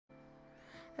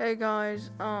Hey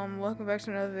guys, welcome back to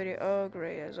another video. Oh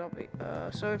great, as I'll be.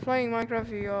 So we're playing Minecraft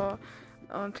VR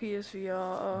on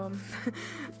psvr.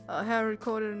 I haven't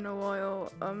recorded in a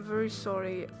while. I'm very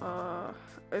sorry.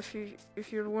 If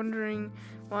you're wondering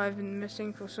why I've been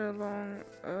missing for so long,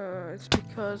 it's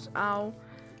because oh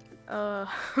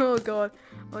god,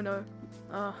 oh no,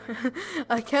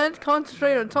 I can't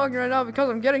concentrate on talking right now because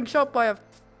I'm getting shot by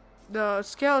the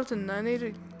skeleton. I need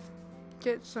to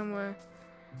get somewhere.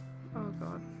 Oh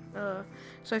god.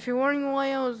 So if you're wondering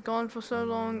why I was gone for so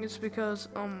long, it's because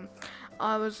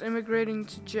I was immigrating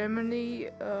to Germany.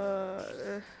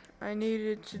 I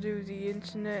needed to do the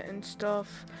internet and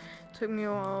stuff. Took me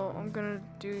a while. I'm gonna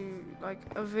do like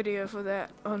a video for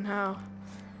that on how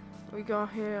we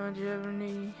got here on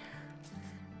Germany,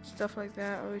 stuff like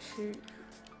that. Oh shoot.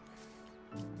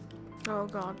 Oh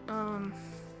god.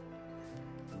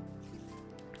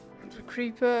 It's a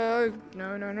creeper. Oh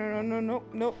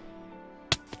no.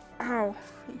 Ow.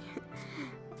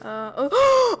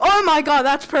 Oh my god,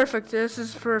 that's perfect. This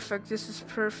is perfect. This is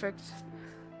perfect.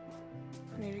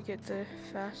 I need to get there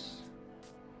fast.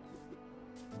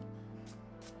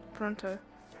 Pronto.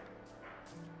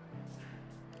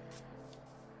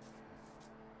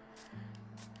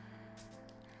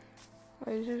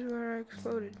 Wait, this is where I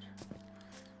exploded.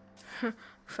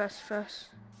 Fast. Is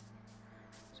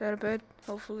that a bed?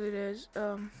 Hopefully it is.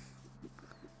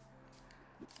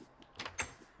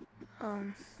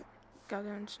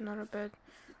 Goddamn, it's not a bed.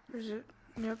 Or is it?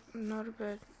 Yep, not a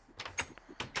bed.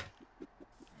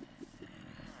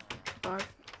 God.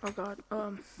 Oh god.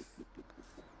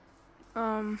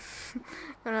 Gonna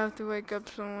have to wake up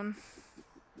someone.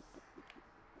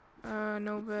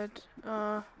 No bed.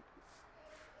 Oh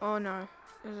no.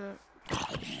 Is it?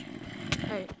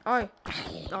 Hey, oi!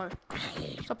 No.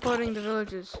 Stop hurting the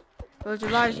villagers. Villager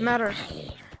lives matter.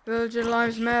 Villager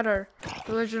lives matter.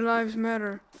 Villager lives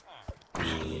matter.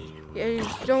 Yeah,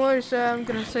 don't worry, sir. I'm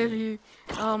gonna save you.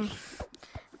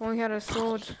 Only had a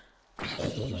sword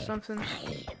or something.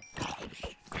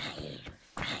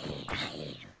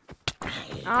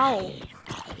 Ow!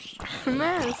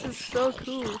 Man, this is so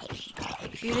cool.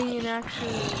 Beating in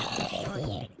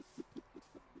action.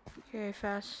 Okay,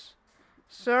 fast.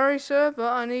 Sorry, sir,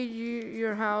 but I need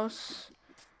your house.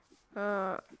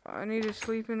 I need to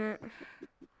sleep in it.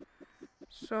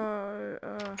 So,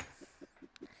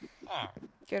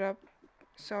 get up.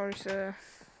 Sorry, sir.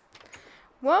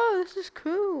 Wow, this is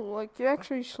cool. Like, you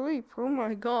actually sleep. Oh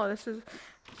my god, this is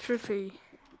trippy.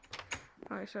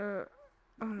 Alright, so,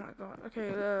 oh my god.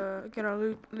 Okay, gotta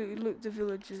loot the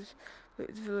villages.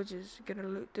 Loot the villages. Gotta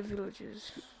loot the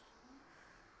villages.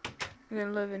 I'm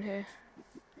gonna live in here.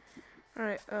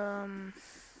 Alright, oh,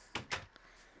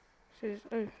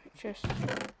 chest.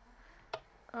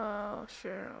 Oh,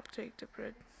 sure, I'll take the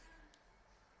bread.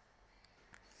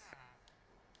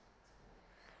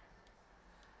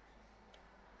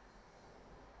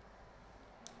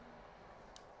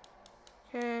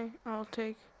 Okay, I'll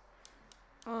take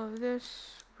all of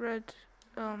this bread.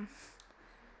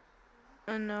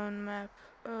 Unknown map.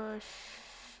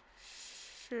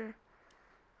 Sure.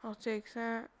 I'll take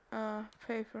that.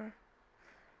 Paper.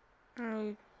 I don't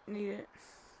really need it.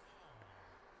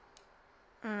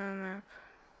 Map.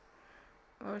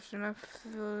 Oh, it's the map of the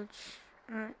village.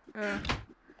 Alright,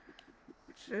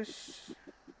 it's this.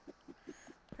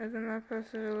 There's the map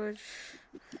of the village.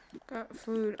 Got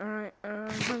food. Alright, I'm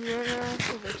hungry right now,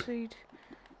 so let's eat.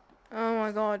 Oh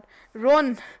my god.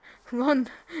 Run! Run!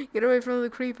 Get away from the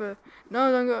creeper.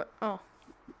 No, don't go. Oh.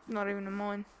 Not even a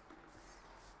mine.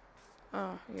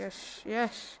 Oh, yes.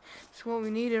 It's what we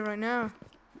needed right now.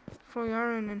 Throw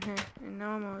iron in here. And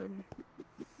now I'm in.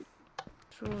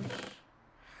 Swords.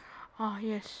 Ah,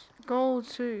 yes. Gold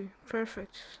too.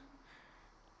 Perfect.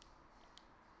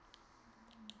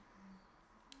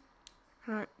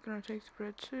 Right, gonna take the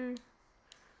bread too.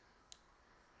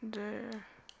 There.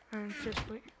 And just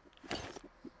wait.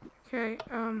 Okay,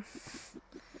 man,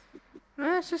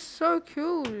 this is so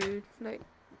cool, dude. Like,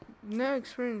 never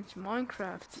experienced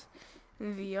Minecraft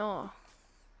in VR.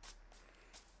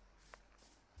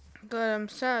 But I'm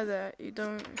sad that you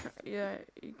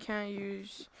can't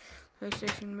use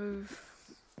PlayStation Move.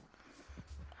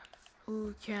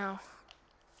 Ooh, cow.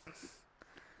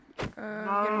 I'm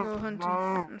gonna go hunting.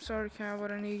 I'm sorry, cow,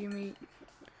 but I need your meat.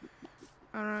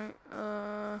 Alright,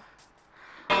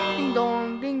 ding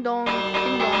dong, ding dong, ding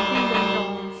dong, ding dong,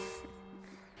 dong.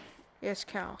 Yes,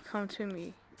 cow, come to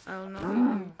me. I will not eat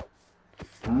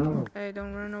you. Hey,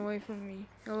 don't run away from me.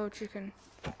 Hello, chicken.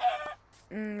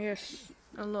 Yes,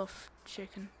 I love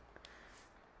chicken.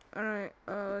 Alright,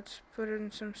 let's put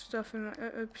in some stuff in my,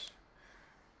 oops,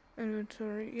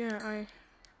 inventory. Yeah,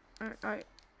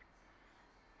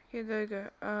 Okay, there you go.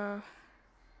 Let's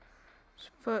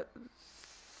put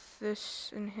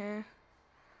this in here.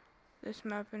 This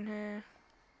map in here.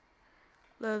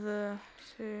 Leather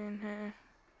in here.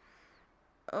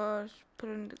 Let's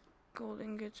put in the gold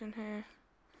ingots in here.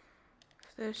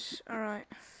 This, alright.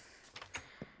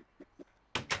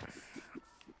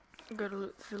 Gotta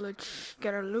loot the village.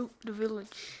 Gotta loot the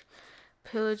village.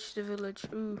 Pillage the village.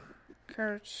 Ooh,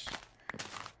 carrots.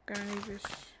 Gonna need this.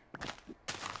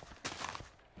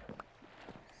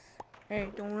 Hey,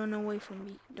 don't run away from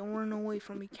me. Don't run away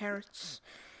from me, carrots.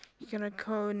 You're gonna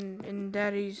go in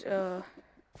daddy's, you're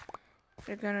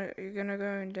gonna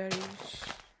go in daddy's.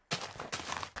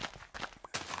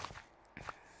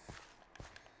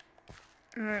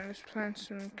 Alright, let's plant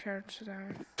some carrots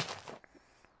down.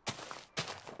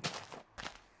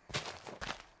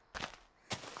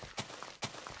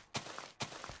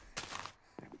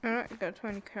 Alright, got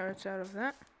 20 carrots out of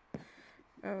that.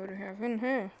 What do we have in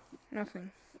here?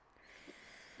 Nothing.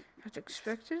 As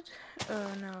expected.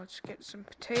 Now let's get some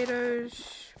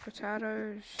potatoes.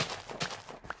 Whatever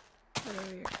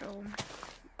you call them.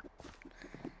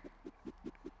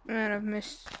 Man, I've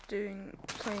missed playing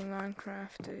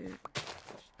Minecraft, dude.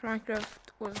 Minecraft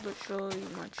was literally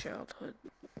my childhood.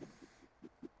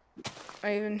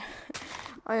 I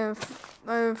have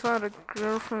found a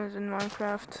girlfriend in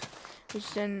Minecraft,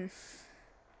 which then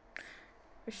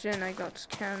I got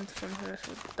scammed from her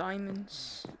with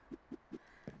diamonds.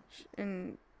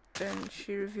 And then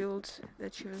she revealed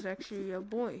that she was actually a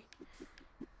boy.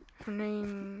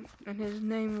 His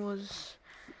name was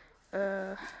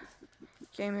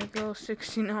Gamergirl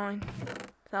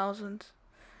 69,000.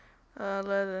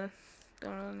 Leather.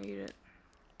 Don't really need it.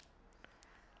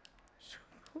 So,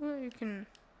 well, you can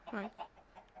like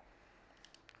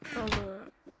color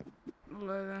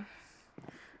leather.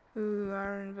 Ooh,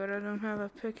 iron, but I don't have a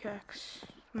pickaxe.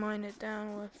 Mine it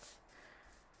down with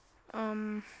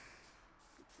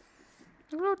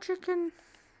hello, chicken.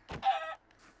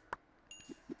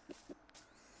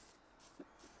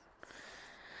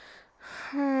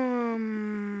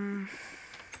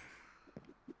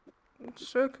 It's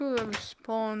so cool that we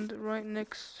spawned right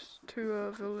next to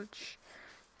a village.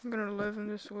 I'm gonna live in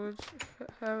this village.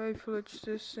 Have a village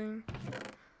this thing.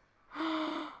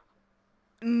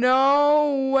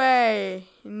 No way.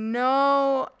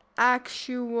 No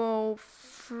actual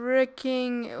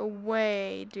freaking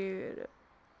way, dude.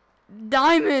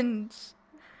 Diamonds!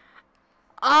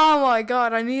 Oh my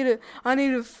god, I need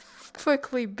to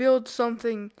quickly build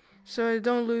something so I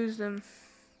don't lose them.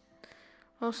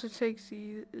 Also takes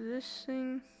this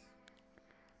thing.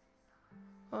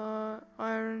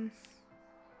 Iron.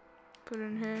 Put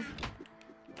in here.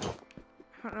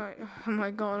 Alright, oh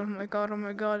my god, oh my god, oh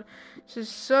my god. This is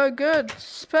so good.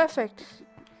 This is perfect.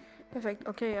 Perfect.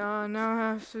 Okay, now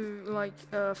I have to like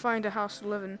find a house to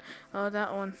live in.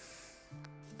 That one.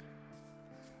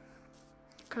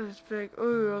 Cause it's big.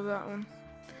 Ooh, that one.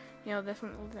 Yeah,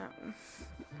 definitely that one.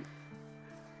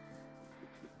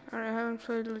 Alright, I haven't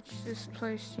played this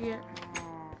place yet.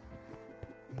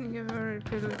 I think I've already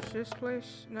played this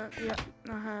place. No, yeah,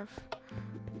 I have.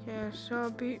 Yeah, so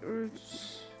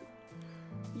beetroots.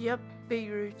 Yep,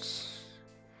 beetroots.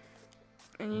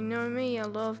 And you know me, I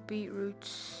love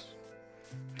beetroots.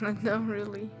 I don't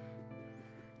really.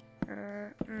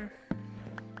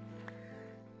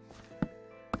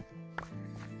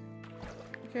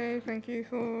 Okay, thank you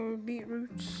for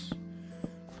beetroots.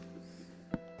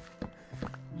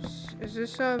 Is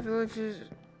this how villages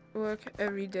work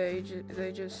every day?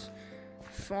 They just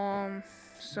farm.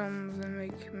 Some of them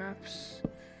make maps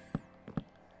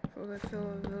for the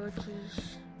fellow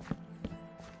villages.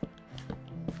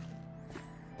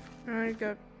 I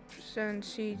got 7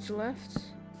 seeds left.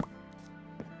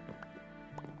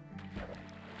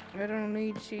 I don't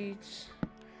need seeds.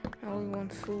 I only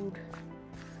want food.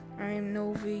 I am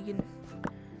no vegan,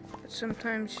 but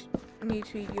sometimes you need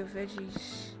to eat your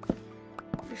veggies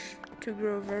just to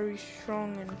grow very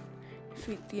strong and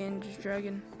defeat the Ender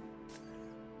Dragon.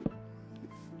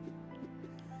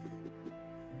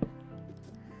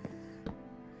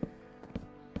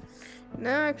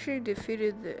 Now I actually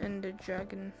defeated the Ender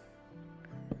Dragon,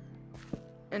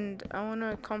 and I want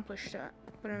to accomplish that,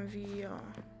 but in VR.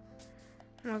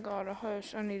 Oh my god, a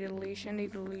horse. I need a leash. I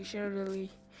really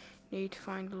need to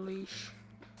find a leash.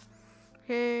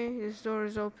 Okay, this door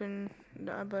is open,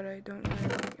 but I don't know.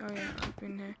 Oh yeah, I've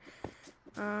been here.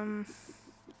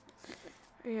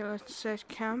 Yeah, let's set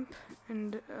camp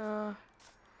and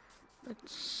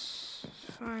let's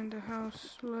find a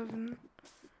house to live in.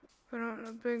 But not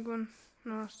a big one,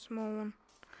 not a small one.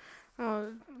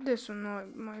 Oh, this one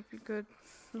might be good.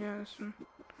 Yeah, this one.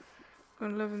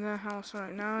 gonna live in that house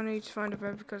right now. I need to find a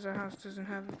bed because our house doesn't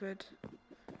have a bed.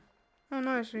 Oh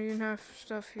nice, we didn't have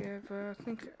stuff here, but I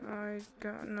think I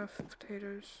got enough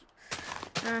potatoes.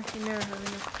 Nah, you never have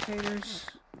enough potatoes.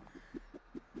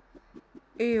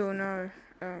 Ew, no.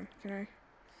 Can I?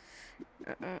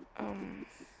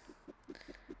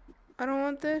 I don't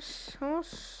want this.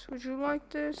 Horse, would you like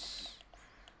this?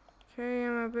 Okay,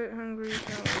 I'm a bit hungry,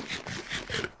 so...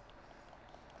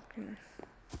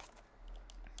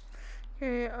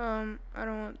 Okay, I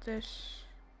don't want this.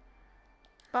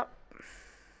 Up.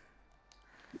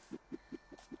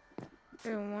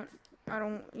 I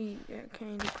don't eat that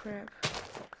candy crap.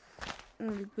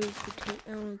 Only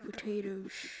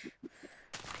potatoes.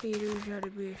 Potatoes are the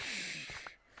best.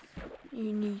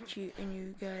 You need to, and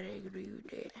you gotta agree with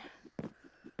that.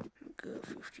 Got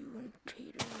 51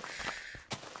 potatoes.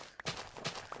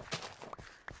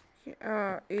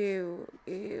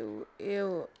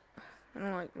 Ew. I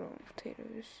don't like raw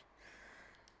potatoes.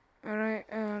 Alright,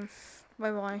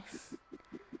 bye-bye.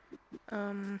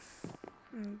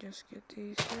 Let me just get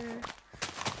these here.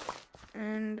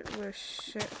 And we're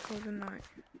set for the night.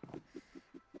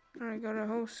 I got a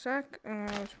whole stack, and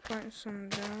I was putting some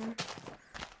down.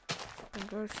 And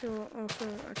there's also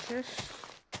a chest.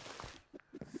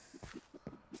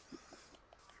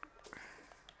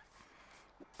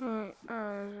 Alright,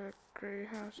 there's a grey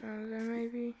house over there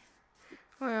maybe.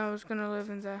 Oh yeah, I was gonna live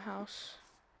in that house.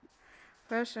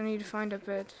 First I need to find a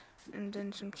bed, and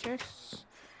then some chests.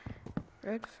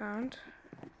 Bed found.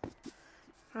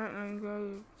 Right, I'm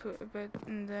going to put a bed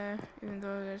in there, even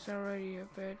though there's already a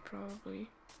bed probably.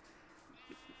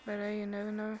 But hey, you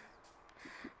never know.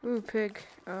 Ooh, pig.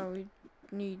 We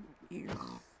need you.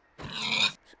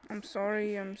 I'm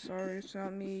sorry, it's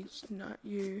not me, it's not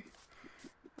you.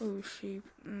 Oh, sheep.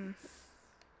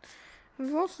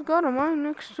 We've also got a mine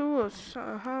next to us.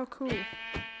 How cool.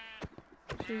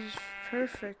 This is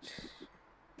perfect.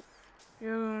 The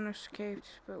other one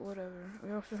escaped, but whatever.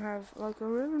 We also have like a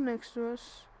river next to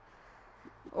us.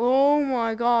 Oh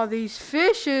my god, these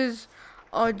fishes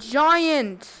are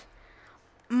giant.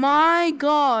 My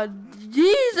god,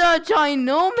 these are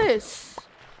ginormous.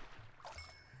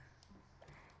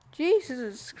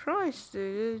 Jesus Christ,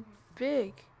 dude, they're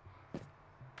big.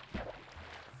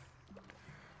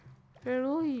 They're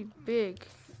really big.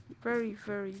 Very,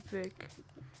 very big.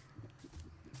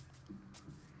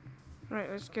 Right,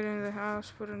 let's get into the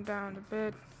house, put them down to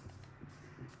bed.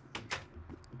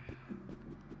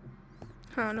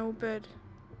 No bed.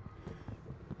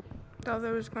 Thought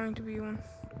there was going to be one,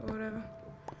 or whatever.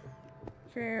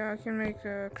 Okay, I can make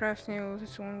a crafting with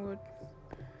this one wood.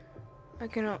 I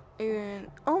cannot even.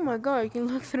 Oh my god, you can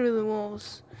look through the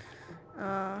walls.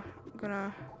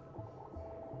 Gonna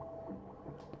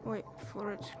wait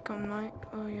for it to come night.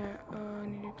 Oh yeah, I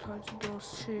need to close the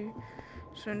doors too,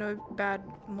 so no bad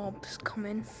mobs come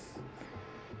in.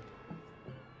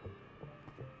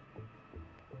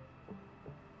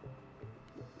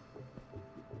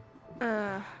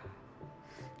 Yeah,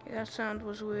 that sound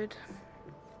was weird.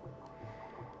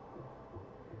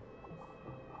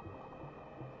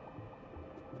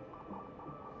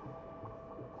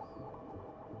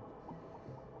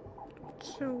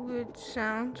 It's a weird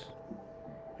sound.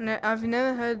 I've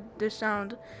never heard this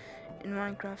sound in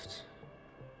Minecraft.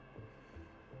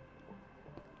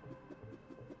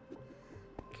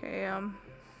 Okay,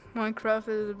 Minecraft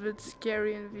is a bit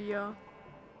scary in VR.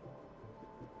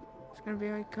 It's gonna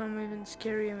become even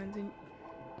scarier when the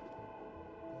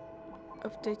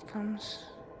update comes.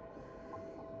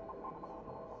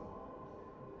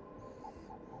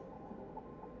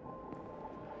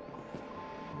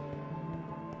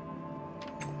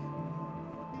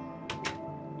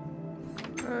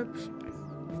 Oops.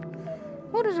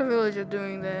 What is a villager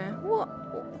doing there? What?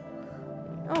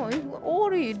 Oh,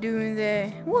 what are you doing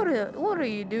there? What are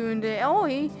you doing there? Oh,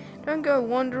 don't go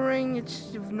wandering.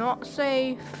 It's not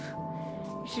safe.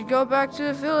 You should go back to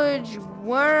the village.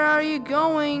 Where are you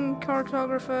going,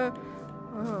 cartographer?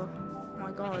 Oh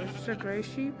my god, is this a grey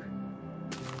sheep?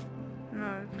 No,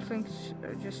 I think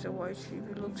it's just a white sheep.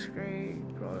 It looks grey,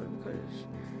 probably because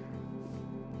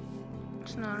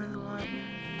it's not in the light.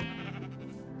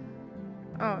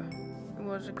 Oh, it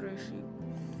was a grey sheep.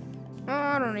 Oh,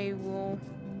 I don't need wool.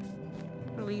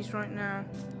 At least right now.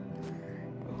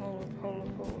 Hold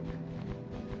up.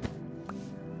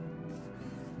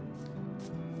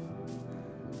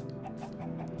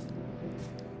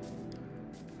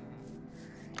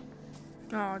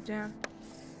 Oh, damn.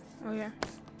 Oh, yeah.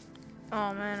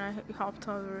 Oh, man, I hopped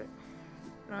over it.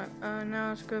 Right, now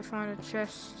let's go find a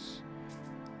chest.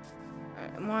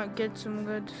 I might get some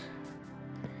good.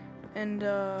 And,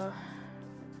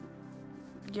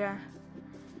 yeah.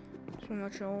 pretty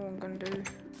much all I'm gonna do.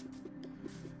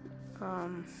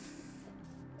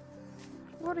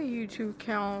 What are you two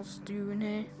cows doing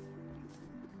here?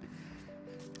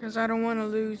 Because I don't want to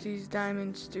lose these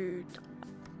diamonds, dude.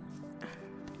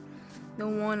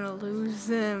 Don't want to lose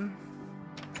them.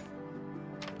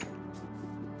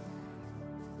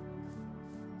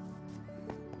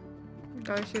 You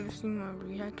guys should have seen my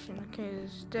reaction. Okay,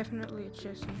 there's definitely a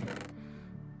chest in here.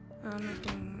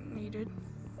 Nothing needed.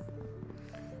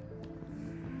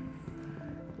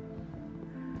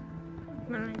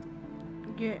 I'm gonna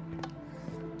get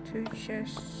 2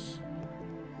 chests.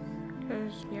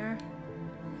 Cause yeah.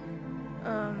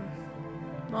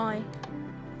 Bye.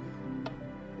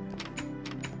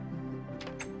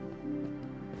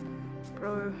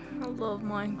 Bro, I love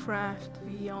Minecraft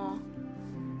VR.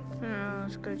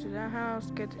 Let's go to that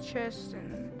house, get the chest,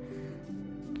 and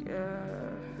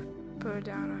put it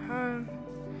down at home.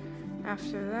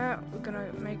 After that, we're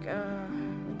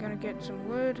gonna get some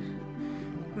wood,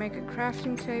 make a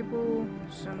crafting table,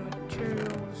 some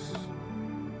materials.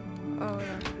 Oh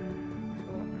yeah.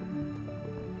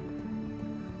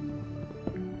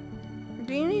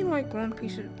 Do you need like 1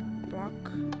 piece of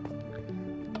block?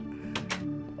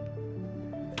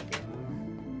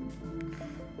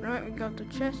 Right, we got the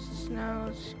chests. Now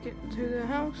let's get to the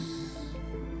house.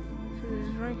 So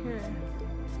it's right here.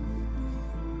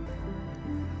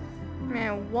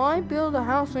 Man, why build a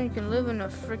house when you can live in a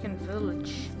freaking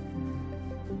village?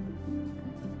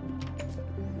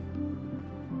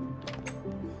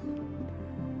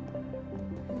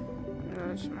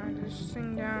 Let's mark this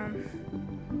thing down.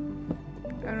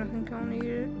 I don't think I'll need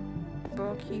it, but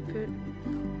I'll keep it.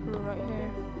 Put it right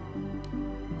here.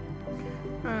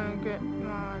 Get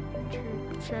my 2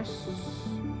 chests.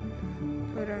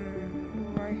 Put them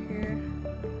right here,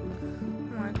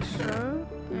 like so.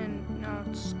 And now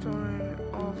it's storing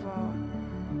all of our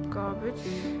garbage.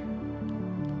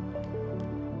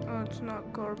 Oh, it's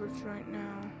not garbage right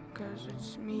now because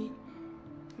it's meat.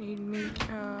 Need meat.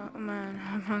 Oh man,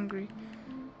 I'm hungry.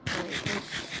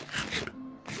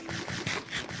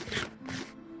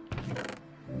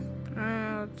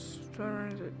 Let's store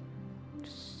the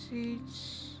seeds.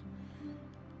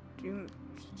 Do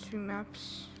 2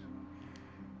 maps.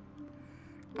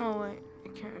 Oh wait, I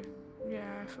can't.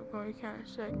 Yeah, I forgot you can't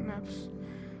select maps.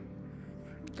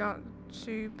 Got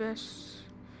 2 best.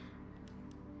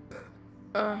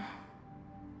 The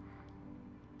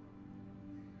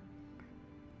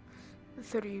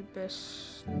 3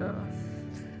 best.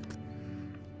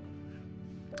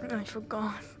 I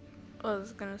forgot what I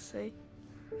was gonna say.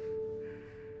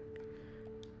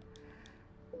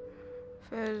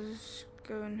 Fez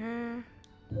go in here.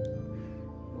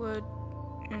 Wood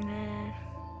in here.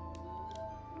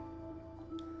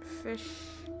 Fish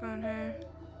go in here.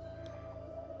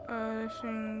 This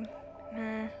thing in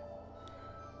here.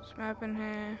 Map in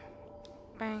here.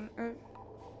 Bang. Oh.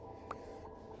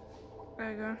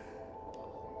 There you go.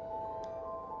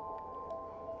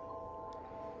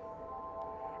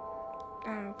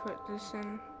 And put this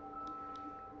in.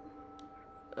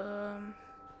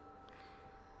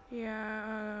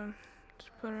 Yeah, let's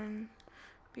put in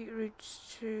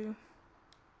beetroots too.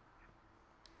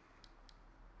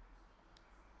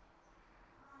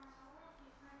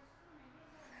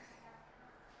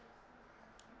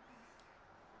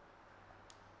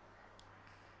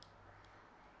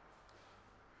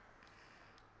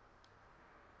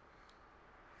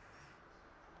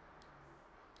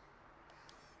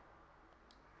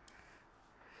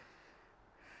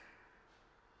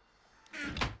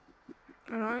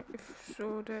 Alright, we've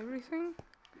stored everything.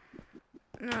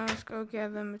 Now let's go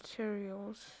gather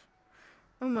materials.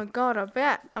 Oh my god, a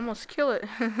bat! I must kill it.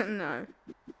 No.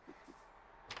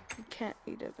 You can't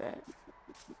eat a bat.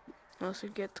 Unless you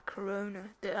get the corona.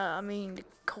 The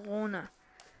corona.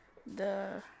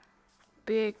 The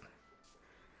big.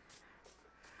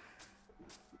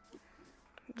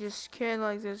 Just scared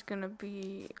like there's gonna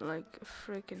be like a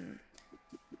freaking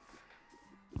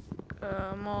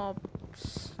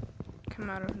mobs come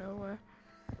out of nowhere.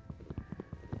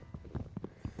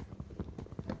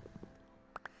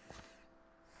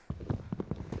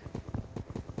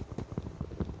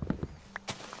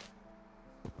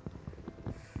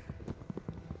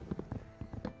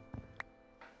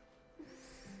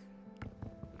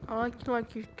 I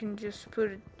like you can just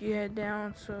put your head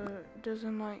down so it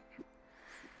doesn't like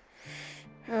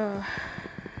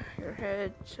your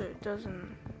head, so it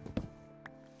doesn't.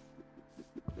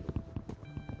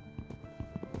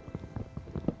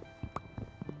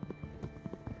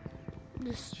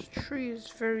 This tree is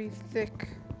very thick.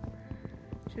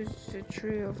 It's a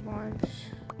tree of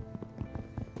lives.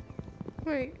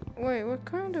 Wait, what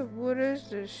kind of wood is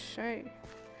this? Hey,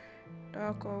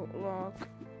 dark oak log.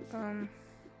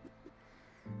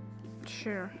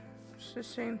 Sure, it's the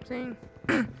same thing.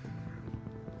 I'm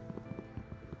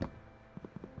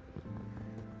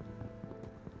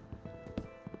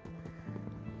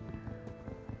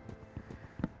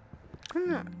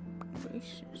not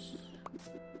racist.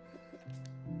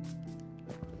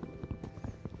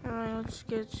 Alright, let's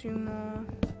get 2 more.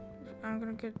 I'm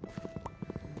gonna get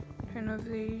 10 of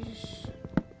these.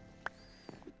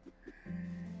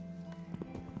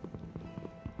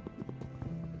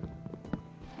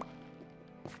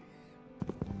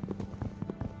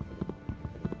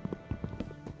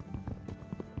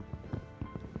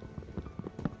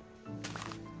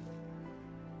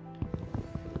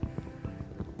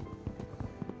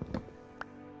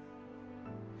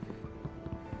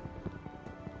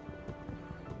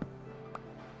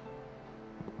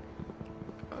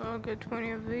 I'll get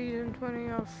 20 of these and 20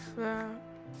 of that.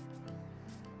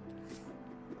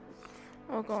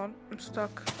 Oh god, I'm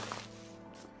stuck.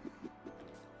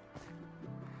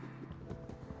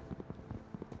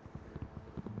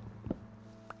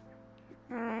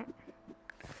 Alright.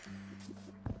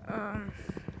 I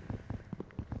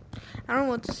don't know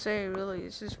what to say really,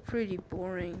 this is pretty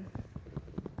boring.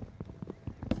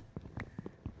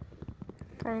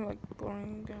 Probably like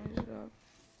boring you guys up.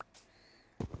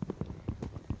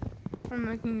 I'm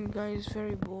making you guys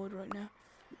very bored right now.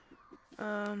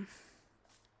 I'm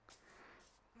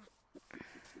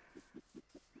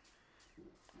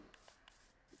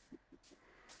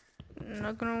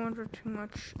not gonna wander too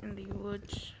much in the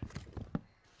woods.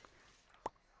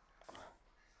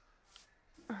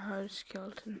 A hard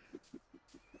skeleton.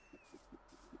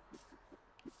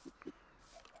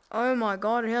 Oh my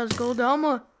god, it has gold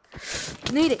armor.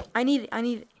 Need it. I need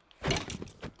it.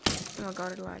 Oh my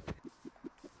god, it lagged.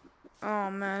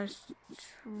 Oh man,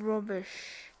 it's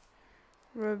rubbish.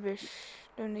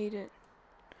 Don't need it.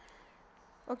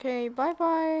 Okay, bye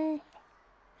bye.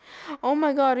 Oh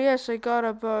my god, yes, I got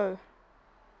a bow.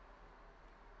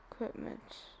 Equipment.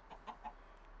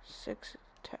 6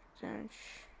 attack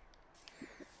damage.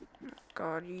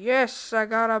 God, yes, I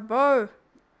got a bow.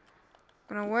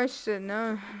 Gonna waste it,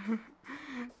 no.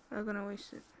 Not gonna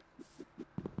waste it.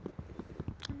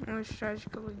 Almost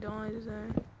tragically dies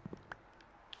there.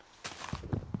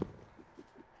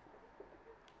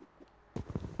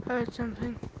 Heard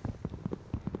something.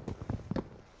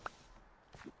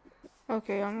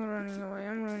 Okay, I'm running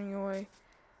away.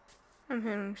 I'm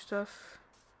hearing stuff.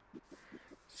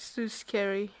 It's too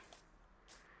scary.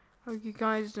 Like, you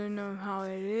guys don't know how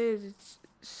it is. It's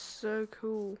so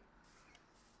cool.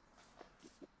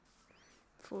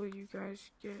 Before you guys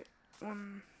get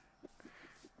one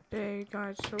day,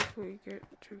 guys, hopefully get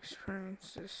to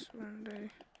experience this one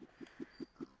day.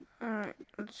 Alright,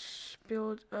 let's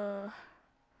build a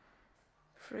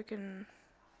freaking...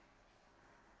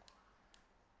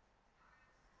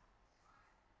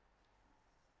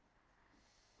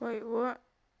 Wait, what?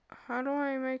 How do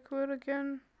I make wood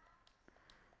again?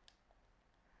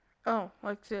 Oh,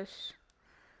 like this.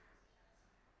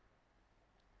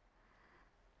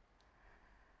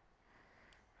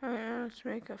 Alright, let's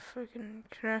make a freaking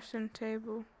crafting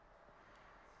table.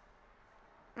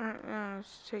 Alright, now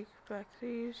let's take back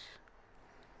these.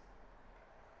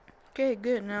 Okay,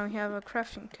 good. Now we have a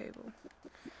crafting table.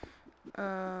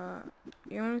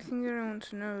 The only thing that I want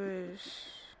to know is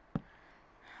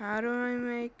how do I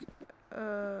make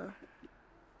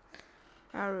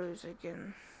arrows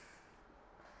again?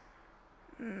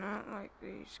 Not like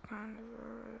these kind of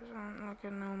arrows, not like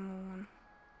a normal one.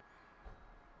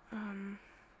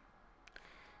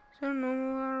 Is there a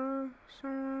normal arrow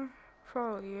somewhere?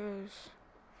 Probably is.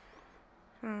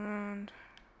 Around.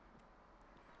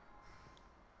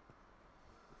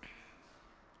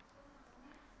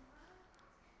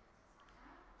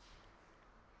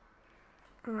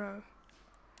 Row.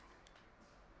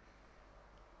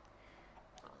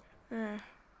 There.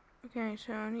 Okay,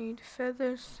 so I need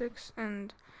feather, sticks,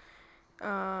 and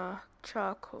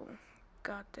charcoal.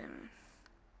 God damn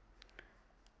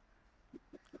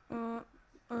it.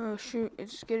 Oh shoot,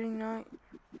 it's getting night.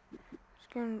 It's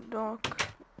getting dark.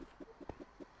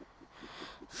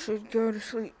 Should go to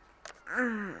sleep.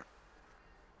 I'm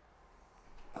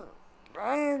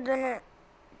gonna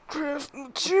craft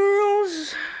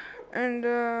materials and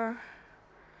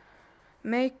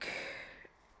make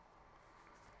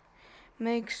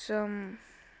some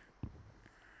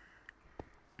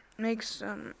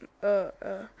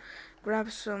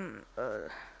grab some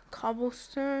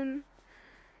cobblestone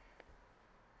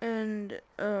and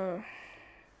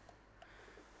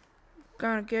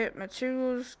gonna get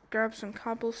materials, grab some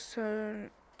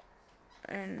cobblestone,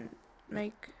 and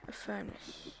make a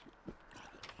furnace.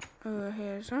 Over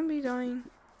here, zombie dying.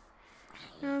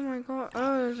 Oh my god,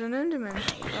 oh, there's an enderman.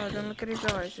 Oh, don't look at his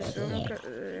eyes, just don't look at the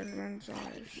enderman's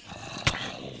eyes.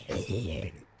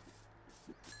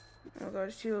 Oh god,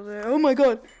 it's still there. Oh my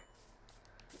god!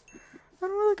 I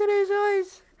don't want to look at his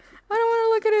eyes! I don't want to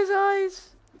look at his eyes!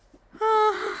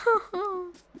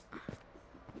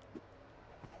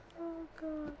 Oh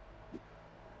god.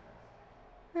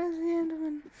 There's the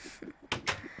enderman.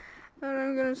 What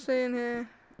I'm gonna say in here.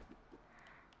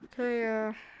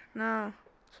 Okay, now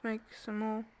let's make some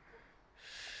more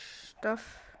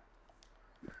stuff.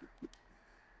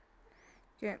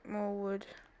 Get more wood.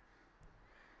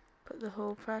 Put the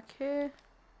whole pack here.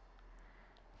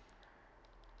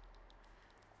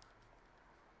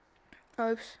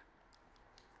 Oops.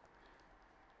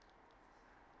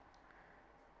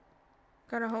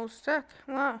 Got a whole stack.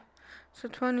 Wow. So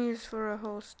 20 is for a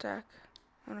whole stack.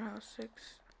 I wonder how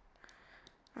 6.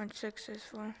 And 6 is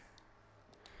for.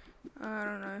 I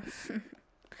don't know.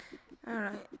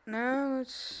 Alright, now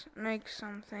let's make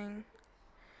something.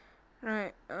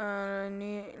 Right,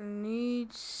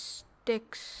 need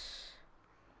sticks.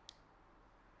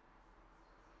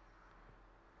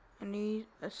 I need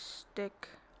a stick.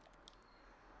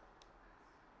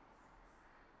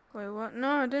 Wait, what? No,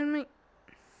 I didn't make.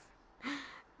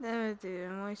 There, dude,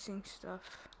 I'm wasting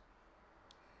stuff.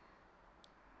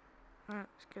 Alright,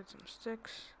 let's get some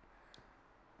sticks.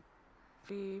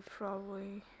 Be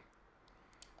probably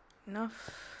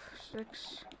enough.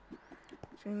 6.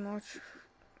 Too much.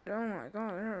 Oh my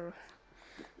god,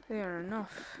 they are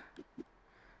enough.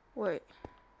 Wait.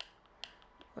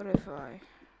 What if I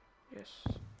just.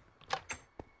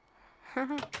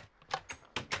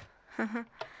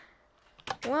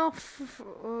 Well,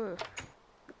 oh.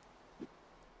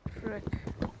 Frick.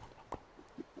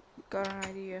 Got an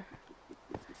idea.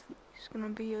 It's gonna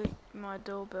be my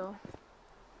doorbell.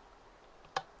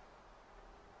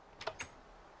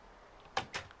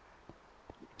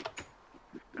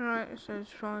 Alright, so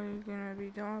it's probably gonna be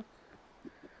dark.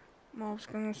 Mob's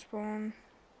gonna spawn.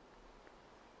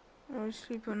 I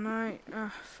sleep at night.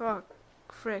 Ah, fuck.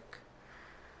 Frick.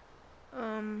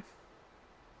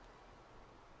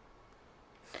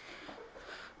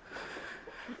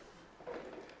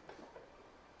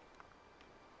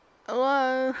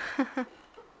 Hello?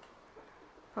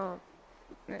 Oh,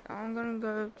 I'm gonna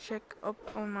go check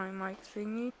up on my mic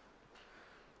thingy.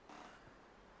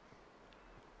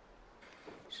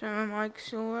 So my mic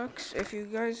still works. If you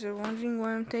guys are wondering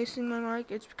why I'm testing my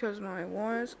mic, it's because my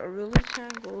wires are really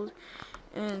tangled,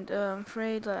 and I'm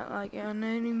afraid that like in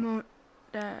any moment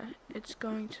that it's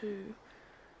going to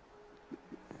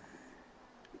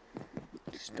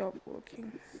stop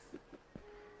working.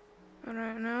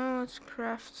 Alright, now let's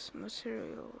craft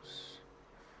materials.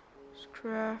 Let's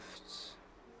craft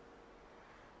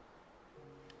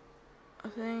a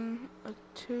thing, a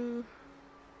 2.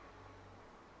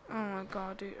 Oh my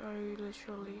god, dude, are you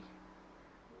literally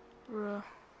bruh. I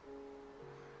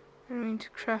didn't mean to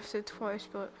craft it twice,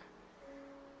 but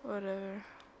whatever.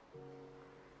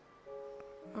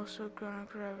 Also gonna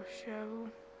grab a shovel.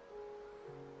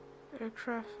 Better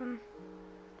crafting.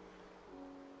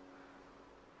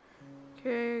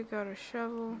 Okay, got a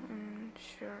shovel and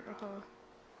sure.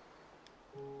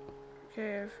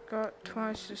 Okay, I've got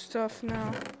twice the stuff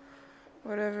now.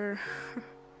 Whatever.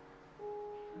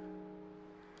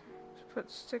 Let's put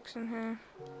sticks in here.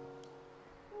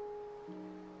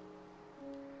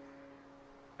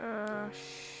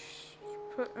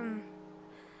 Put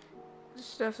the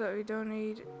stuff that we don't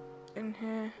need in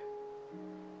here.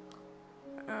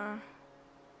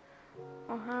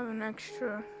 I'll have an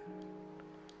extra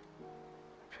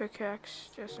pickaxe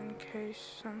just in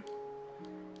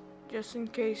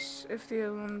case if the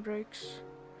other one breaks.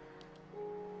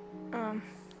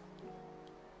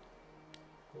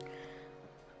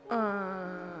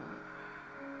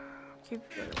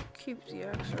 Keep the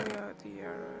X-ray out the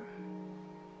arrow.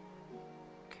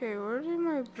 Okay, where did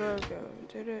my bow go?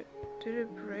 Did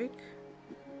it break?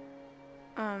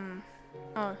 Oh,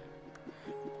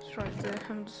 it's right there.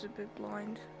 I'm just a bit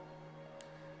blind.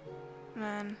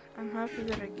 Man, I'm happy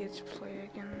that I get to play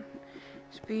again.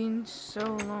 It's been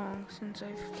so long since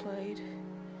I've played.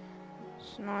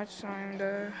 It's night time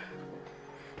though.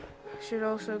 I should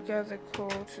also gather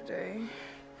coal today.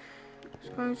 I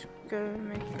was going to go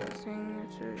make a thing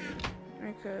to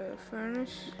make a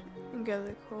furnace and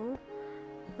gather coal,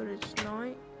 but it's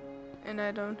night and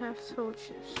I don't have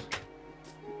torches.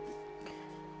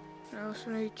 I also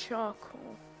need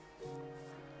charcoal,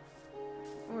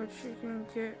 which you can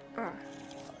get. Oh,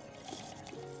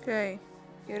 Okay,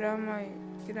 get out of my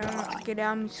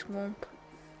swamp.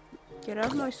 Get out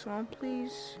of my swamp,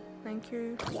 please. Thank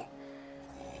you.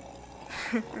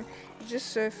 It's just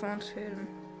so fun to hit him.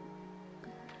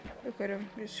 Look at him,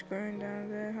 just going down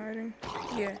there, hiding.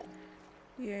 Yeah,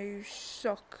 yeah, you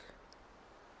suck.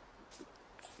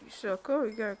 You suck. Oh,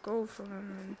 you got gold from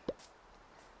him, and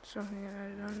something that I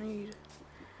don't need.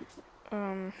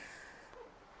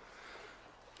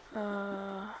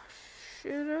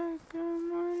 Should I go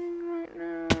mining right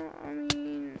now? I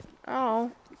mean,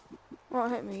 ow.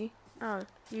 What hit me? Oh,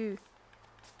 you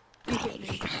hit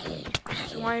me.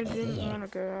 So I didn't want to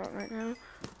go out right now.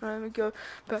 Right, let me go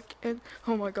back in.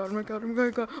 Oh my god, oh my god, oh my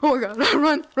god, oh my god,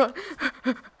 run, run.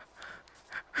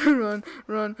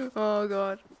 Run. Oh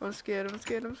god, I'm scared. I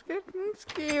can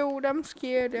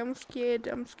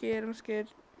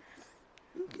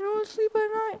only sleep at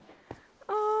night.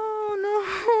 Oh no.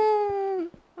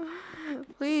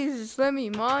 Please, just let me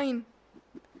mine.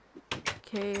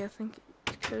 Okay, I think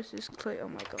the coast is clear. Oh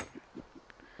my god.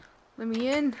 Let me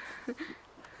in.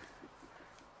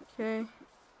 Okay.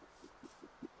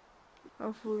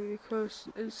 Hopefully the coast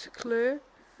is clear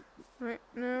right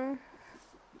now.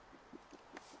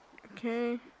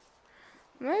 Okay.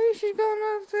 Maybe we should go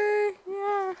another day.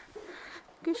 Yeah.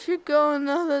 We should go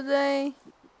another day.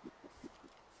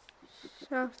 Just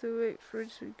have to wait for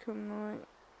it to become night.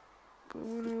 But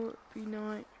when will it be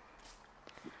night?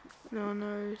 No one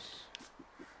knows.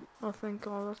 I think,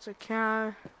 oh, that's a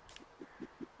cow.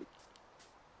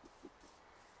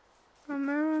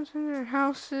 Everyone's in their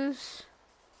houses.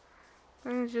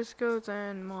 I'm gonna just go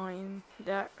there and mine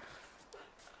that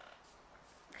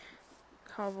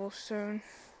cobblestone.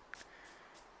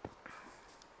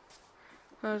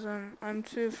 Cause I'm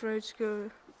too afraid to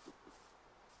go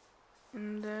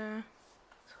in there.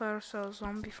 Thought I saw a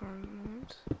zombie for a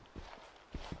moment.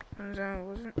 And then it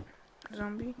wasn't a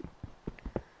zombie.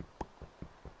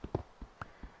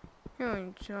 I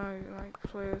enjoy like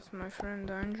play with my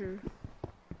friend Andrew.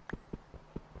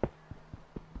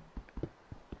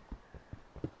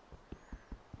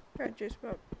 I just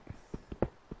about.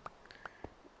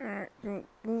 Alright,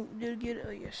 did I get it?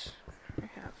 Oh yes, I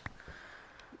have.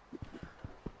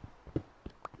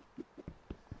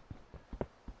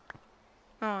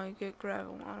 Oh, I get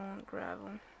gravel. I don't want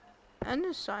gravel. And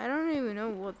this, I don't even know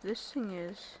what this thing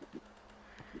is.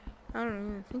 I don't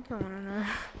even think I want to know.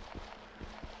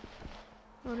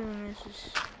 What even is this?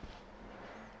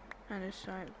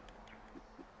 Andesite.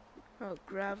 Oh,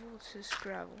 gravel. It says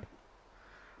gravel.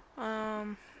 I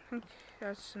think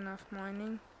that's enough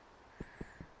mining.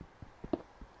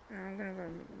 I'm gonna go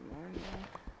mine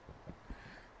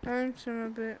now. Earn some a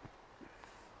bit.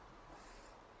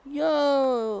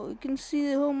 Yo, you can see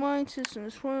the whole mine system.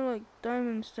 It's probably like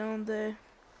diamonds down there.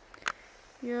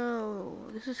 Yo,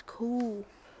 this is cool.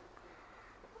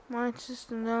 Mine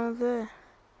system down there.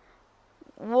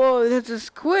 Whoa, there's a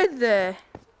squid there.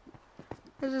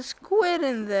 There's a squid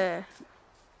in there.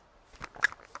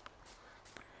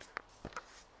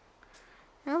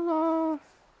 Hello.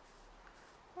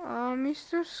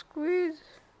 Mr. Squid.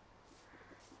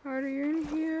 Are you in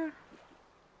here?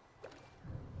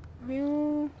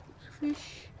 Hello,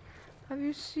 fish. Have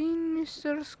you seen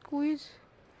Mr. Squid?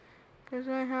 Because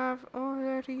I have. Oh,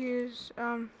 there he is.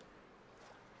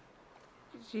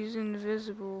 He's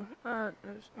invisible.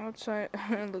 Outside.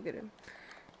 Look at him.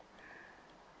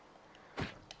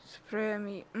 Spray at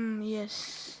me.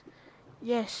 Yes.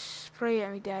 Yes, spray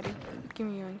at me, Daddy. Give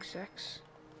me your insects.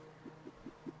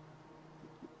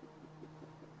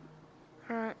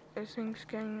 Alright, I think it's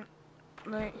getting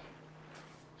late.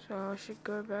 So I should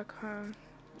go back home.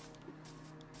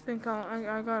 I think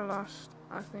I got lost,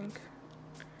 I think.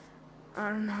 I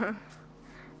don't know.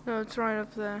 No, it's right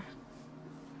up there.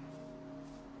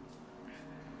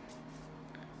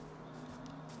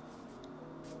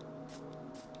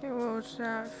 Hey, what was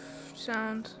that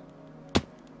sound?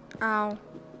 Ow.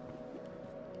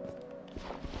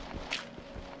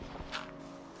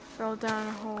 Fell down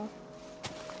a hole.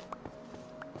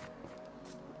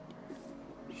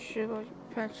 Should I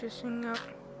patch this thing up?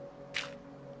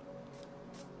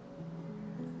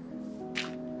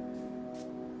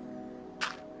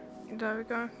 There we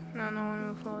go. Now no one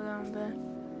will fall down there.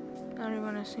 Not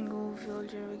even a single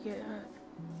villager will get hurt.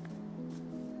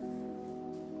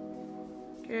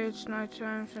 Okay, it's night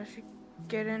time, so I should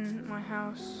get in my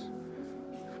house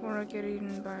before I get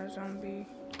eaten by a zombie.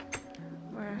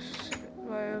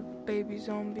 By a baby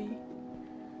zombie.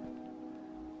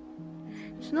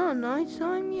 It's not night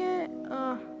time yet?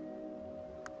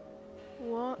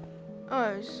 What?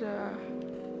 Oh, it's,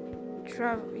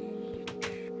 travel.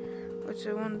 What's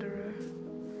a wanderer?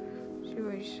 See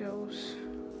what he sells.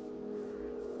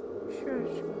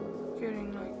 It's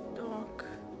getting like dark.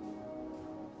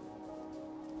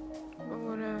 But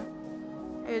whatever.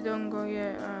 Hey, don't go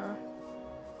yet.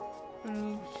 I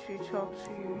need to talk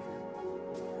to you.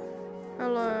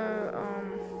 Hello.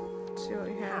 Let's see what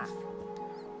you have.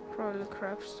 Probably the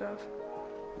crap stuff.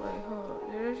 Wait, hold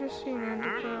up. Did I just see an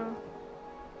ender pearl?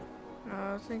 No,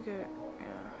 I think it.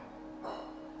 Yeah.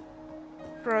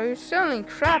 Bro, you're selling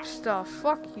crap stuff.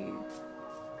 Fuck you.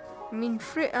 I mean,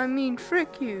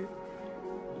 frick you.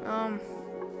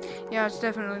 Yeah, it's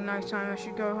definitely nighttime. I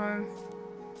should go home.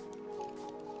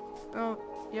 Oh,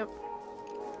 yep.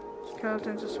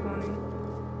 Skeletons are spawning.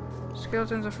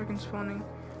 Skeletons are freaking spawning.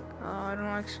 I don't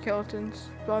like skeletons.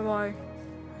 Bye bye.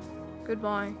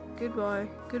 Goodbye. Goodbye.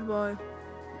 Goodbye.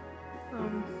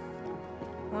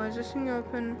 Why is this thing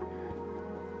open?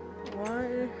 Why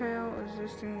the hell is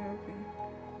this thing open?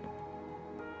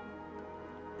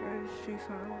 Where is she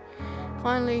from?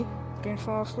 Finally, can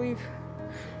fall asleep.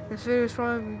 This video is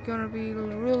probably gonna be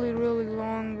really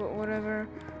long, but whatever.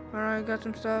 Alright, got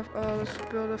some stuff. Let's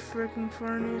build a freaking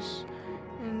furnace.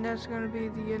 And that's gonna be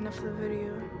the end of the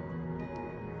video.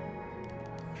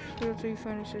 Still 3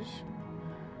 furnaces.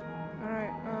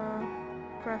 Alright,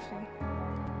 crafting.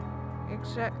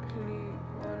 Exactly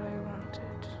what I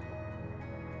wanted.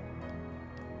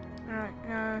 Alright,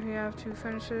 now we have 2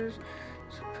 furnaces.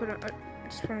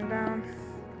 Let's put them down.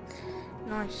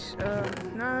 Nice.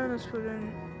 Now let's put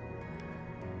in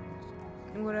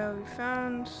whatever we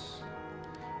found.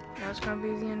 That's gonna be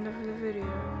the end of the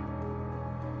video.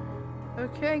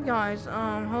 Okay guys,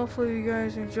 hopefully you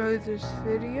guys enjoyed this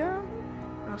video.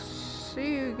 I'll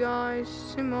see you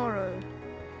guys tomorrow.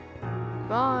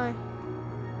 Bye.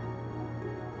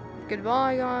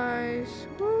 Goodbye guys.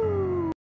 Woo.